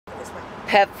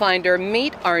Pet Finder,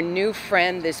 meet our new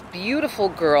friend. This beautiful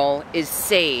girl is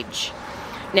Sage.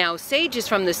 Now, Sage is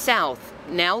from the South,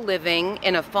 now living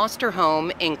in a foster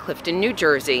home in Clifton, New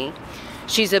Jersey.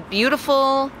 She's a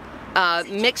beautiful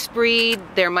mixed breed.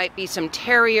 There might be some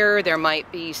terrier, there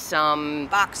might be some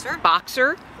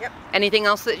boxer. Yep. Anything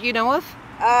else that you know of?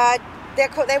 They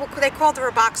called her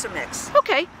a boxer mix.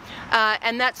 Okay.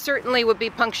 And that certainly would be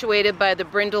punctuated by the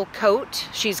brindle coat.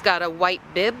 She's got a white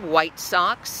bib, white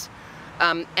socks,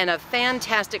 and a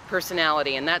fantastic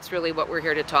personality, and that's really what we're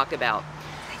here to talk about.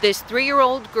 This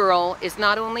 3-year-old girl is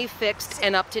not only fixed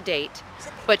and up to date,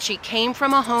 but she came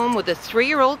from a home with a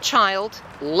 3-year-old child,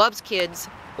 loves kids,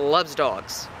 loves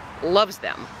dogs, loves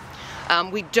them.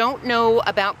 We don't know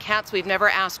about cats, we've never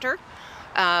asked her,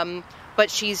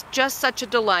 but she's just such a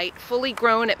delight, fully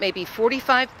grown at maybe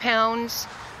 45 pounds.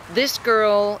 This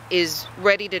girl is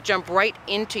ready to jump right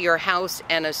into your house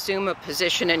and assume a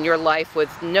position in your life with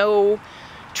no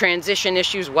transition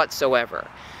issues whatsoever.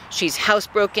 She's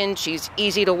housebroken, she's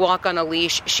easy to walk on a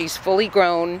leash, she's fully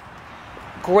grown,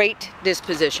 great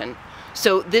disposition.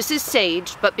 So this is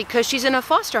Sage, but because she's in a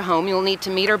foster home, you'll need to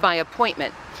meet her by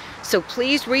appointment. So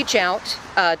please reach out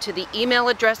to the email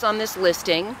address on this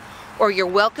listing, or you're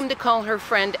welcome to call her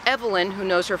friend Evelyn, who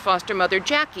knows her foster mother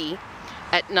Jackie,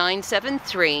 at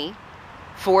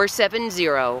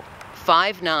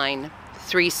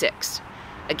 973-470-5936.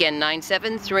 Again,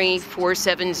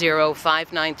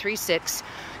 973-470-5936.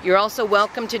 You're also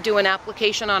welcome to do an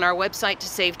application on our website to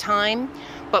save time,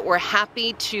 but we're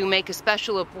happy to make a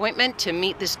special appointment to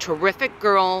meet this terrific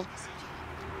girl.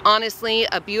 Honestly,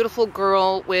 a beautiful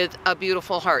girl with a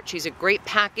beautiful heart. She's a great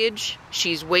package.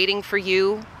 She's waiting for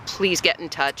you. Please get in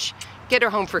touch. Get her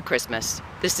home for Christmas.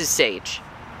 This is Sage.